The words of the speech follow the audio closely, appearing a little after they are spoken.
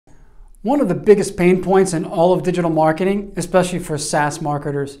One of the biggest pain points in all of digital marketing, especially for SaaS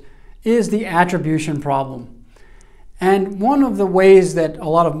marketers, is the attribution problem. And one of the ways that a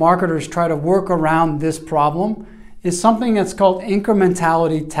lot of marketers try to work around this problem is something that's called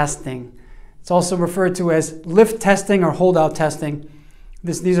incrementality testing. It's also referred to as lift testing or holdout testing.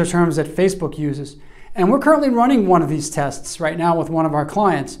 These are terms that Facebook uses. And we're currently running one of these tests right now with one of our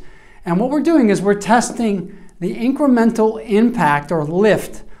clients. And what we're doing is we're testing the incremental impact or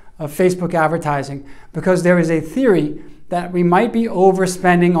lift of Facebook advertising, because there is a theory that we might be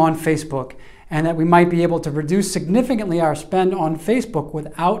overspending on Facebook and that we might be able to reduce significantly our spend on Facebook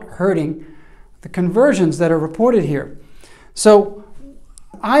without hurting the conversions that are reported here. So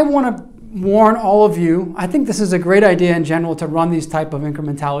I want to warn all of you, I think this is a great idea in general to run these type of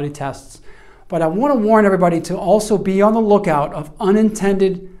incrementality tests, but I want to warn everybody to also be on the lookout of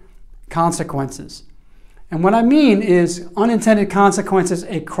unintended consequences. And what I mean is unintended consequences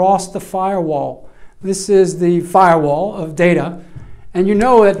across the firewall. This is the firewall of data, and you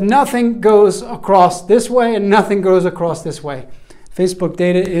know that nothing goes across this way and nothing goes across this way. Facebook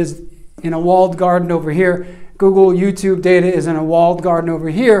data is in a walled garden over here. Google, YouTube data is in a walled garden over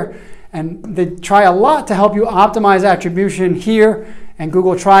here. And they try a lot to help you optimize attribution here, and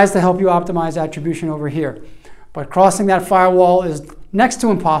Google tries to help you optimize attribution over here. But crossing that firewall is next to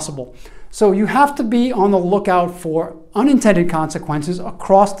impossible. So you have to be on the lookout for unintended consequences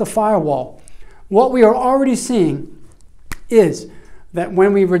across the firewall. What we are already seeing is that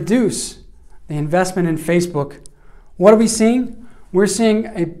when we reduce the investment in Facebook, what are we seeing? We're seeing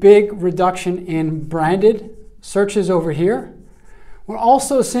a big reduction in branded searches over here. We're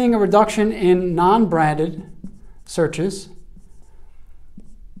also seeing a reduction in non-branded searches.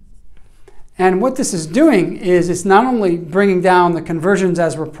 And what this is doing is it's not only bringing down the conversions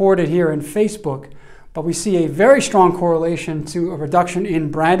as reported here in Facebook, but we see a very strong correlation to a reduction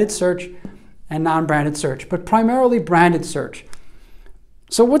in branded search and non-branded search, but primarily branded search.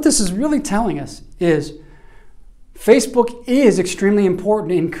 So what this is really telling us is Facebook is extremely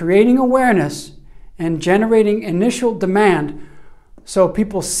important in creating awareness and generating initial demand. So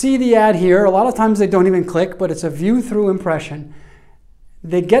people see the ad here. A lot of times they don't even click, but it's a view through impression.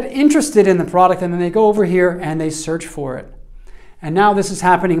 They get interested in the product and then they go over here and they search for it. And now this is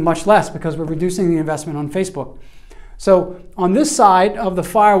happening much less because we're reducing the investment on Facebook. So on this side of the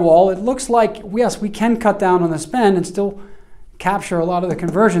firewall, it looks like, yes, we can cut down on the spend and still capture a lot of the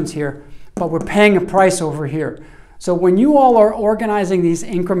conversions here, but we're paying a price over here. So when you all are organizing these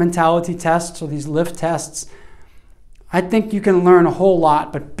incrementality tests or these lift tests, I think you can learn a whole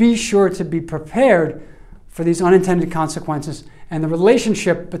lot, but be sure to be prepared for these unintended consequences and the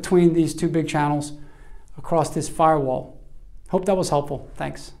relationship between these two big channels across this firewall. Hope that was helpful.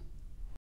 Thanks.